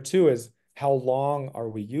 Number two is how long are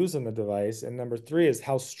we using the device? And number three is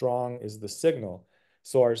how strong is the signal?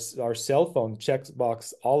 So our cell phone checks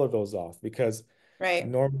box all of those off because Right.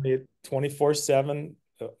 normally 24/7,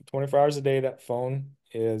 24 hours a day, that phone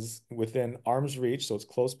is within arm's reach. So it's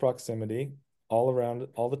close proximity all around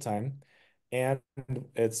all the time. And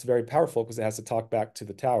it's very powerful because it has to talk back to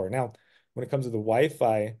the tower. Now, when it comes to the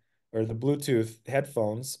Wi-Fi or the Bluetooth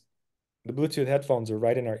headphones are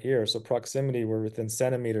right in our ear. So proximity, we're within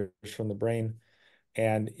centimeters from the brain.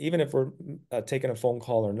 And even if we're taking a phone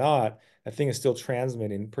call or not, that thing is still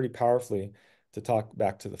transmitting pretty powerfully to talk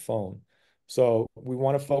back to the phone. So we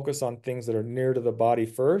want to focus on things that are near to the body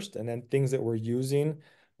first, and then things that we're using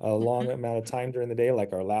a long Mhm. amount of time during the day,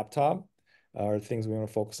 like our laptop, are things we want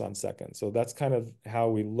to focus on second. So that's kind of how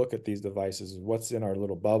we look at these devices, what's in our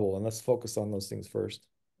little bubble, and let's focus on those things first.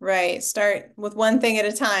 Right. Start with one thing at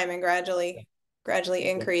a time and gradually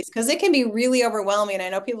increase because it can be really overwhelming. I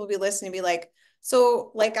know people will be listening and be like,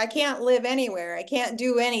 so like I can't live anywhere. I can't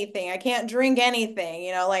do anything. I can't drink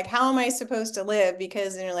anything. Like how am I supposed to live?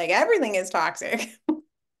 Because you're like everything is toxic.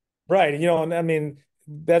 Right. And I mean,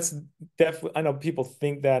 that's definitely, I know people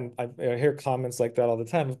think that, and I hear comments like that all the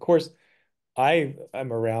time. Of course, I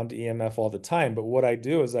am around EMF all the time, but what I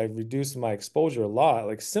do is I reduce my exposure a lot,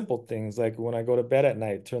 like simple things like when I go to bed at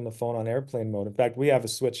night, turn the phone on airplane mode. In fact, we have a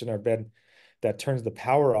switch in our bed that turns the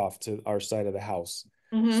power off to our side of the house.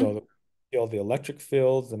 So Hmm. that we feel the electric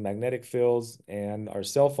fields, the magnetic fields, and our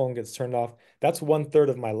cell phone gets turned off. That's 1/3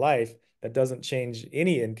 of my life. That doesn't change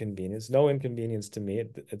any inconvenience, no inconvenience to me.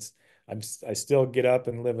 I still get up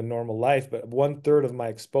and live a normal life, but 1/3 of my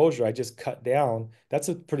exposure I just cut down. That's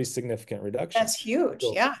a pretty significant reduction. That's huge.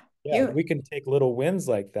 So, Yeah. yeah, Huge. we can take little wins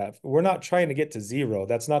like that. We're not trying to get to zero.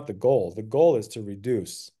 That's not the goal. The goal is to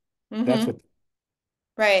reduce. That's Hmm. what,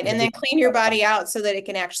 Right. and And if we then clean your body out so that it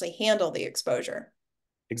can actually handle the exposure.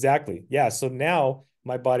 exactly. Yeah. So now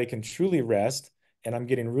my body can truly rest and I'm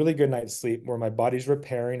getting really good night's sleep where my body's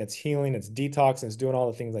repairing, it's healing, it's detoxing, it's doing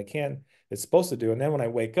all the things it's supposed to do. And then when I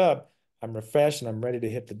wake up, I'm refreshed and I'm ready to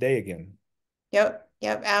hit the day again. Yep.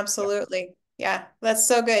 Yep. Absolutely. Yeah. That's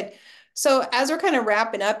so good. So as we're kind of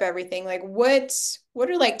wrapping up everything, like what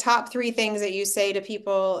are like top three things that you say to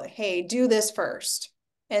people, hey, do this first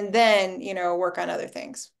and then, work on other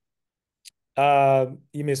things? You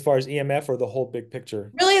mean as far as EMF or the whole big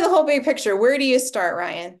picture? Really the whole big picture. Where do you start,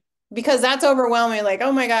 Ryan? Because that's overwhelming. Like,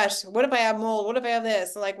 oh my gosh, what if I have mold? What if I have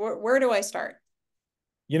this? Like, where do I start?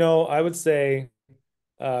 I would say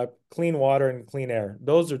clean water and clean air.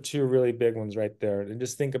 Those are two really big ones right there. And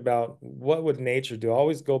just think about what would nature do?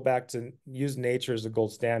 Always go back to use nature as a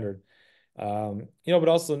gold standard. But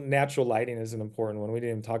also natural lighting is an important one. We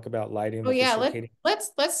didn't even talk about lighting Oh with the yeah, circadian.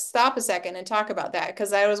 let's stop a second and talk about that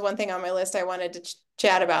because that was one thing on my list I wanted to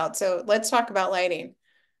chat about. So let's talk about lighting.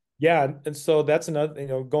 Yeah, and so that's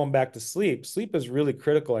another, going back to sleep. Sleep is really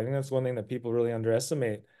critical. I think that's one thing that people really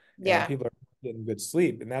underestimate, and Yeah. people are getting good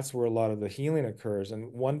sleep, and that's where a lot of the healing occurs.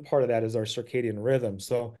 And one part of that is our circadian rhythm.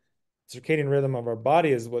 So, circadian rhythm of our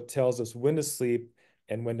body is what tells us when to sleep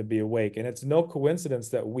and when to be awake. And it's no coincidence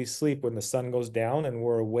that we sleep when the sun goes down and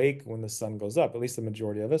we're awake when the sun goes up, at least the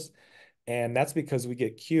majority of us. And that's because we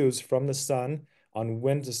get cues from the sun on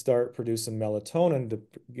when to start producing melatonin to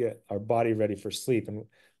get our body ready for sleep. And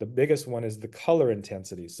the biggest one is the color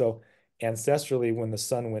intensity. So ancestrally, when the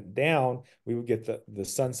sun went down, we would get the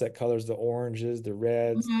sunset colors, the oranges, the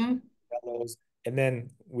reds, Hmm. yellows, and then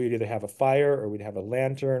we'd either have a fire or we'd have a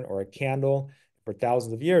lantern or a candle. For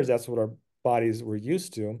thousands of years, that's what our bodies were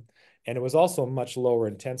used to. And it was also much lower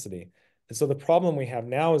intensity. And so the problem we have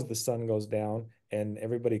now is the sun goes down and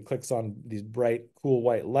everybody clicks on these bright, cool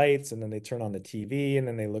white lights, and then they turn on the TV, and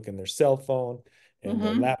then they look in their cell phone and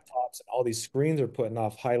their Hmm. laptops, and all these screens are putting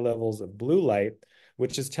off high levels of blue light,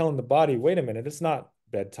 which is telling the body, wait a minute, it's not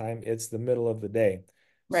bedtime, it's the middle of the day.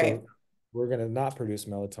 Right. So we're going to not produce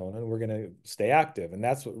melatonin. We're going to stay active. And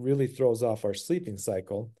that's what really throws off our sleeping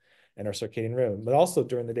cycle and our circadian rhythm. But also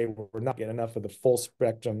during the day, we're not getting enough of the full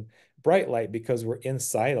spectrum bright light because we're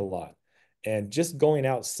inside a lot. And just going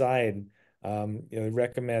outside,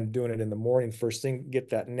 recommend doing it in the morning first thing, get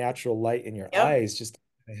that natural light in your Yep. eyes just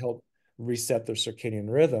to help reset their circadian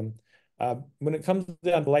rhythm. When it comes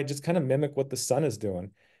down to light, just kind of mimic what the sun is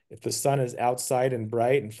doing. If the sun is outside and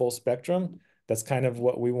bright and full spectrum, that's kind of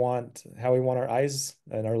what we want, how we want our eyes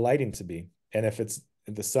and our lighting to be. And if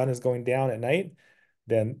the sun is going down at night,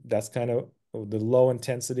 then that's kind of the low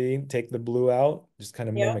intensity, take the blue out, just kind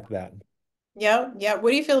of Yeah. mimic that. Yeah. Yeah.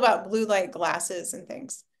 What do you feel about blue light glasses and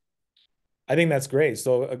things? I think that's great.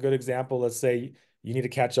 So a good example, let's say you need to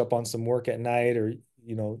catch up on some work at night, or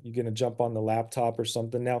you're going to jump on the laptop or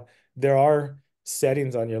something. Now, there are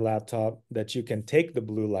settings on your laptop that you can take the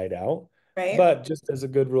blue light out, Right. but just as a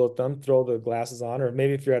good rule of thumb, throw the glasses on, or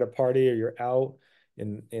maybe if you're at a party or you're out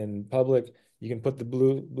in public, you can put the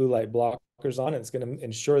blue light blockers on, and it's going to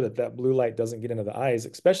ensure that that blue light doesn't get into the eyes,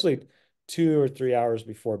 especially 2 or 3 hours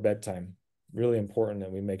before bedtime. Really important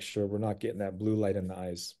that we make sure we're not getting that blue light in the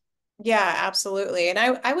eyes. Yeah, absolutely. And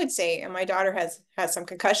I would say, and my daughter has some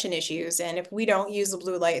concussion issues, and if we don't use the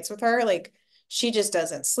blue lights with her, like she just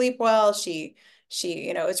doesn't sleep well.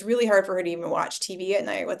 It's really hard for her to even watch TV at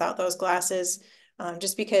night without those glasses,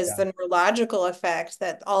 just because Yeah. the neurological effect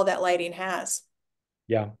that all that lighting has.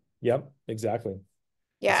 Yeah. Yep. Exactly. It's an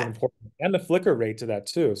Yeah. important, and the flicker rate to that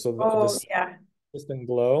too. So Oh, this yeah. consistent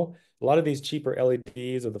glow, a lot of these cheaper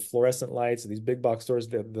LEDs or the fluorescent lights, these big box stores,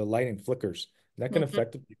 the lighting flickers. And that can Mhm.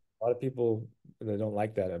 affect people. A lot of people, they don't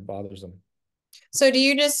like that. It bothers them. So do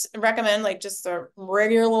you just recommend like just the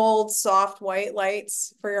regular old soft white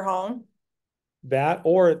lights for your home? That,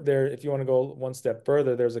 or there, if you want to go one step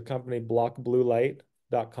further, there's a company,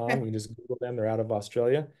 blockbluelight.com. Okay. You can just Google them. They're out of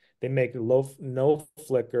Australia. They make no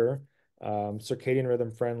flicker, circadian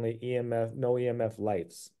rhythm friendly EMF, no EMF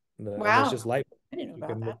lights. And there's Wow. just light I didn't know you about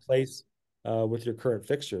can that. replace with your current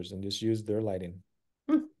fixtures and just use their lighting.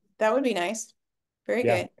 Hmm. That would be nice. Very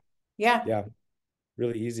Yeah, good. Yeah. yeah,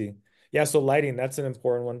 really easy. Yeah, so lighting, that's an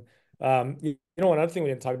important one. Another thing we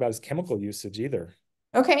didn't talk about is chemical usage either.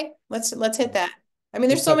 Okay, let's hit that. I mean, We'll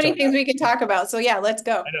there's so touch many on things that. we can talk about. So yeah, let's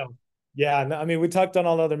go. I know. Yeah, no, I mean, we talked on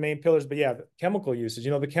all the other main pillars, but yeah, the chemical usage,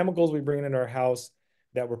 the chemicals we bring in our house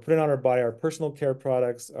that we're putting on our body, our personal care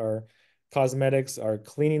products, our cosmetics, our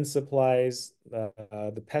cleaning supplies,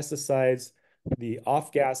 the pesticides, the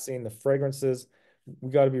off-gassing, the fragrances.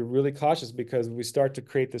 We got to be really cautious because we start to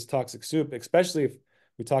create this toxic soup, especially if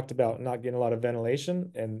we talked about not getting a lot of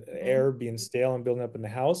ventilation and Mhm. air being stale and building up in the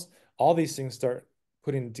house. All these things start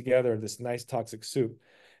putting together this nice toxic soup.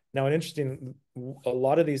 Now, a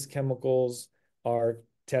lot of these chemicals are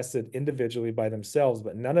tested individually by themselves,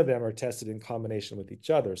 but none of them are tested in combination with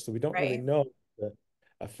each other. So we don't really Right. know what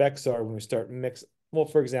the effects are when we start mix. Well,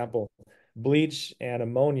 for example, bleach and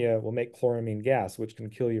ammonia will make chloramine gas, which can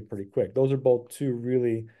kill you pretty quick. Those are both two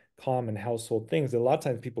really common household things that a lot of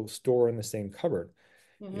times people store in the same cupboard.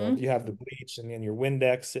 If Hmm. you have the bleach and then your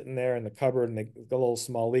Windex sitting there in the cupboard and the little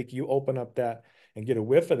small leak, you open up that and get a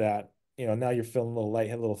whiff of that, now you're feeling a little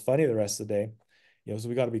light, a little funny the rest of the day. So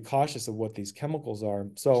we got to be cautious of what these chemicals are.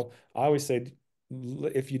 So I always say,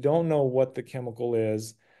 if you don't know what the chemical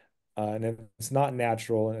is, and it's not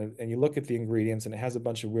natural, and you look at the ingredients and it has a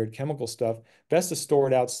bunch of weird chemical stuff, best to store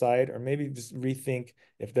it outside or maybe just rethink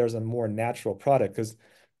if there's a more natural product. Because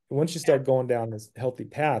once you start going down this healthy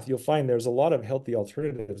path, you'll find there's a lot of healthy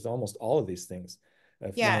alternatives to almost all of these things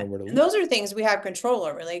if you Yeah. know where to And look. those are things we have control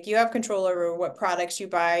over. Like you have control over what products you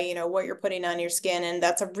buy, what you're putting on your skin. And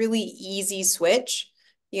that's a really easy switch,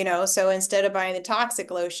 So instead of buying the toxic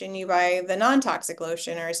lotion, you buy the non-toxic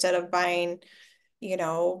lotion, or instead of buying,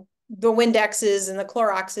 the Windexes and the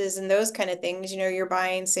Cloroxes and those kind of things, you're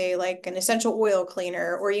buying, say, like an essential oil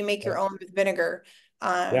cleaner, or you make Yeah. your own with vinegar.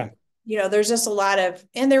 Yeah. There's just a lot of,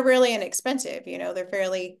 and they're really inexpensive, they're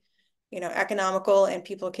fairly, economical, and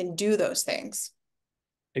people can do those things.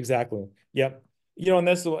 Exactly. Yep. And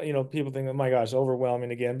that's the, people think, oh my gosh,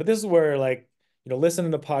 overwhelming again. But this is where, like,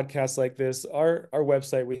 listening to podcasts like this, our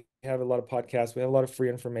website, we have a lot of podcasts, we have a lot of free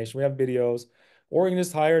information, we have videos, or you can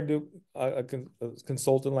just hire do a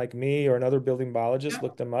consultant like me or another building biologist,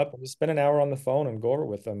 look them up and just spend an hour on the phone and go over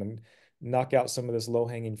with them and knock out some of this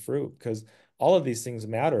low-hanging fruit, because all of these things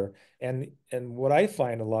matter. And what I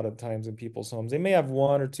find a lot of times in people's homes, they may have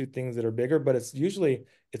one or two things that are bigger, but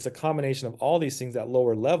it's a combination of all these things at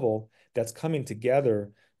lower level that's coming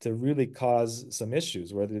together to really cause some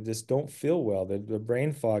issues where they just don't feel well. The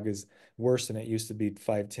brain fog is worse than it used to be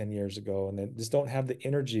 5, 10 years ago, and they just don't have the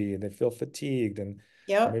energy and they feel fatigued, or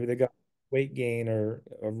Yep. maybe they got weight gain or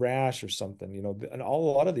a rash or something, and a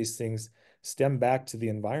lot of these things stem back to the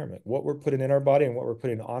environment. What we're putting in our body and what we're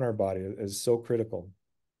putting on our body is so critical.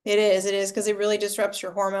 It is, because it really disrupts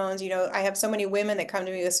your hormones. I have so many women that come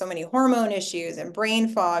to me with so many hormone issues and brain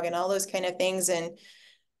fog and all those kind of things. And,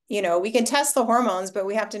 we can test the hormones, but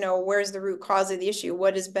we have to know where's the root cause of the issue.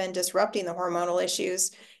 What has been disrupting the hormonal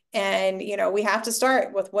issues? And, we have to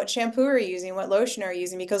start with what shampoo are you using, what lotion are you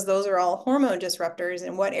using, because those are all hormone disruptors.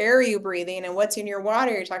 And what air are you breathing and what's in your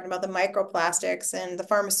water? You're talking about the microplastics and the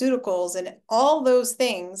pharmaceuticals, and all those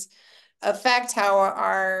things affect how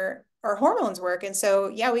our hormones work. And so,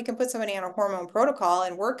 yeah, we can put somebody on a hormone protocol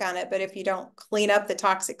and work on it, but if you don't clean up the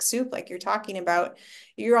toxic soup like you're talking about,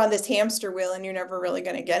 you're on this hamster wheel and you're never really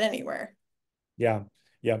going to get anywhere. Yeah,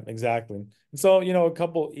 yeah, exactly. And so, a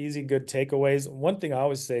couple easy, good takeaways. One thing I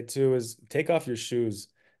always say too is take off your shoes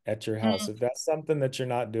at your house. Mm. If that's something that you're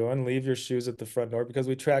not doing, leave your shoes at the front door because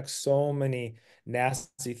we track so many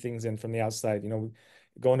nasty things in from the outside.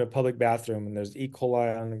 Go into a public bathroom and there's E.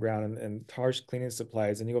 coli on the ground and harsh cleaning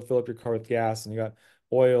supplies, and you go fill up your car with gas and you got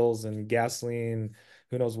oils and gasoline,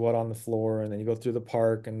 who knows what on the floor, and then you go through the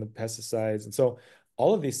park and the pesticides. And so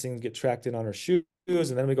all of these things get tracked in on our shoes,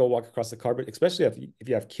 and then we go walk across the carpet, especially if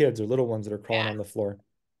you have kids or little ones that are crawling Yeah. on the floor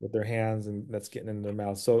with their hands and that's getting in their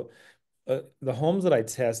mouth. So the homes that I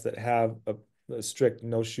test that have a strict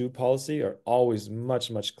no shoe policy are always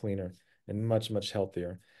much, much cleaner and much, much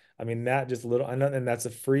healthier. I mean, that just little, I know, and that's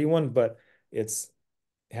a free one, but it's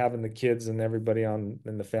having the kids and everybody on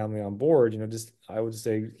in the family on board, just I would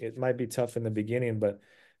say it might be tough in the beginning, but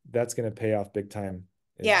that's going to pay off big time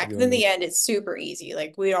is Yeah, because in doing the this. end, it's super easy.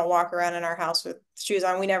 Like we don't walk around in our house with shoes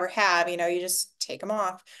on. We never have, you just take them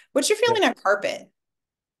off. What's your Yep. feeling on carpet?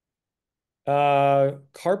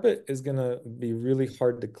 Carpet is gonna be really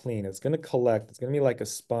hard to clean. It's gonna collect. It's gonna be like a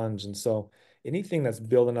sponge, and so anything that's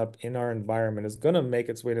building up in our environment is gonna make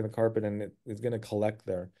its way to the carpet, and it is gonna collect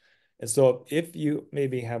there. And so, if you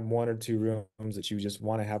maybe have one or two rooms that you just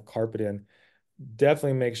want to have carpet in,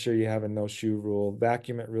 definitely make sure you have a no shoe rule.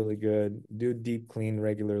 Vacuum it really good. Do deep clean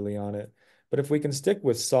regularly on it. But if we can stick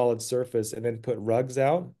with solid surface and then put rugs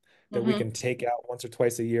out that we Hmm. can take out once or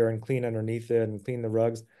twice a year and clean underneath it and clean the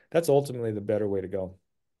rugs, that's ultimately the better way to go.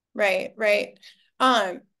 Right, right.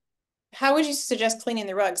 Um, how would you suggest cleaning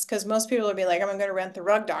the rugs? Because most people would be like, I'm going to rent the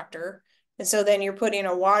rug doctor. And so then you're putting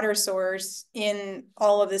a water source in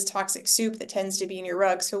all of this toxic soup that tends to be in your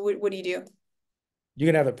rug. So what do you do? You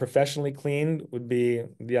can have it professionally cleaned would be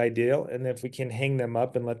the ideal. And if we can hang them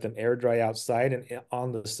up and let them air dry outside and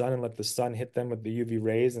on the sun and let the sun hit them with the UV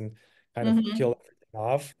rays and kind of Hmm. kill everything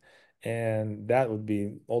off. And that would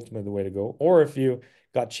be ultimately the way to go. Or if you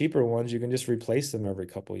got cheaper ones, you can just replace them every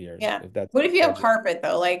couple of years Yeah. if that's What if you have budget. carpet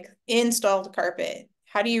though, like installed carpet?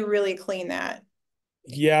 How do you really clean that?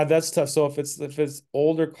 Yeah, that's tough. So if it's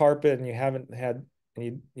older carpet and you haven't had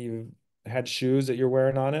and you've had shoes that you're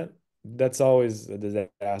wearing on it, that's always a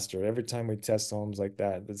disaster. Every time we test homes like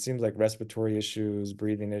that, it seems like respiratory issues,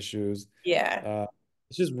 breathing issues. Yeah. Uh,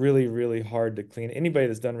 it's just really, really hard to clean. Anybody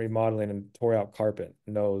that's done remodeling and tore out carpet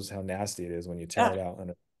knows how nasty it is when you tear Yeah. it out.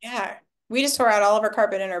 And Yeah. We just tore out all of our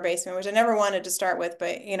carpet in our basement, which I never wanted to start with,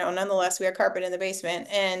 but nonetheless, we had carpet in the basement.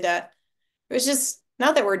 And it was just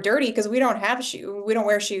not that we're dirty because we don't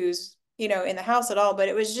wear shoes, in the house at all, but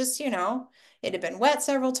it was just, it had been wet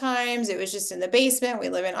several times. It was just in the basement. We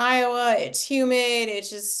live in Iowa. It's humid. It's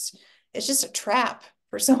just a trap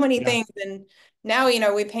for so many yeah, things. And now,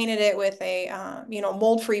 we painted it with a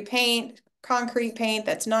mold-free paint, concrete paint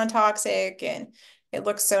that's non-toxic, and it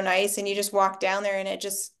looks so nice. And you just walk down there and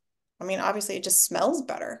obviously it just smells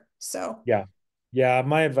better. So yeah, yeah.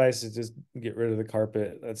 My advice is just get rid of the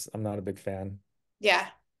carpet. I'm not a big fan. yeah,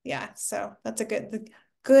 yeah. So that's a good,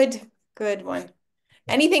 good one.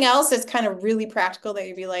 Anything else that's kind of really practical that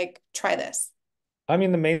you'd be like, try this? I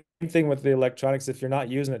mean, the main thing with the electronics, if you're not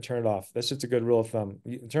using it, turn it off. That's just a good rule of thumb.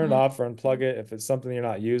 You can turn it Mhm. off or unplug it. If it's something you're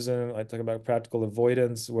not using, I talk about practical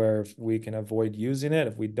avoidance, where if we can avoid using it,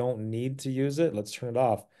 if we don't need to use it, let's turn it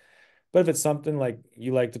off. But if it's something like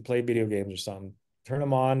you like to play video games or something, turn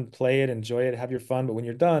them on, play it, enjoy it, have your fun. But when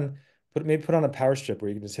you're done, maybe put on a power strip where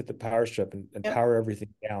you can just hit the power strip and Yep, power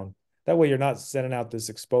everything down. That way you're not sending out this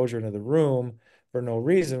exposure into the room for no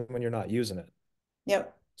reason when you're not using it.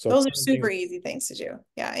 yep. So Those are turn super things, easy things to do.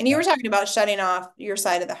 Yeah. And you yeah. were talking about shutting off your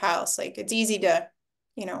side of the house. Like it's easy to,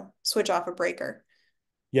 switch off a breaker.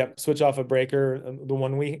 Yep, switch off a breaker. The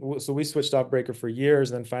one we switched off breaker for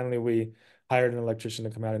years, and then finally we hired an electrician to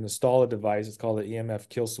come out and install a device. It's called an EMF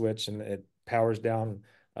kill switch, and it powers down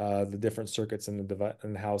the different circuits in the device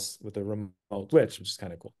in the house with a remote switch, which is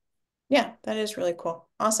kind of cool. Yeah, that is really cool.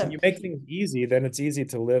 When Awesome. you make things easy, then it's easy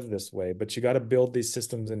to live this way. But you got to build these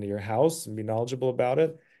systems into your house and be knowledgeable about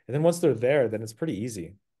it. And then once they're there, then it's pretty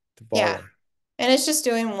easy to Yeah. follow. And it's just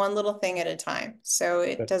doing one little thing at a time. So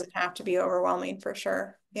it But doesn't have to be overwhelming for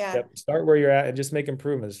sure. Yeah. yep, start where you're at and just make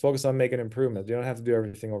improvements. Focus on making improvements. You don't have to do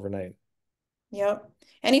everything overnight. Yep.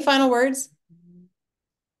 Any final words?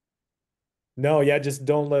 No, yeah, just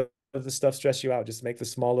don't let of the stuff stress you out. Just make the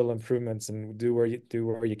small little improvements and do where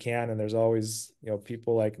you can. And there's always,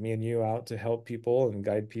 people like me and you out to help people and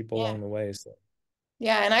guide people Yeah. along the way. So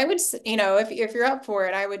Yeah, and I would, if you're up for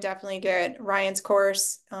it, I would definitely get Ryan's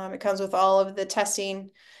course. It comes with all of the testing,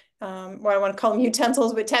 what I want to call them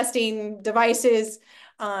utensils, but testing devices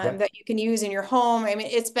yep. that you can use in your home. I mean,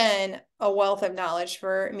 it's been a wealth of knowledge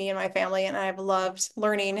for me and my family, and I've loved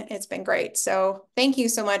learning. It's been great. So thank you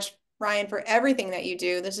so much, Ryan, for everything that you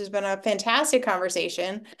do. This has been a fantastic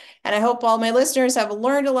conversation. And I hope all my listeners have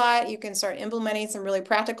learned a lot. You can start implementing some really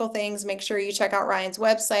practical things. Make sure you check out Ryan's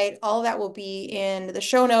website. All of that will be in the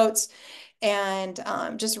show notes. And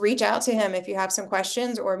just reach out to him if you have some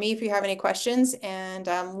questions, or me if you have any questions. And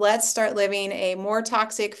let's start living a more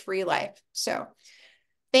toxic free life. So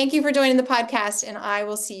thank you for joining the podcast, and I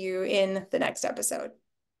will see you in the next episode.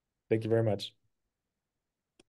 Thank you very much.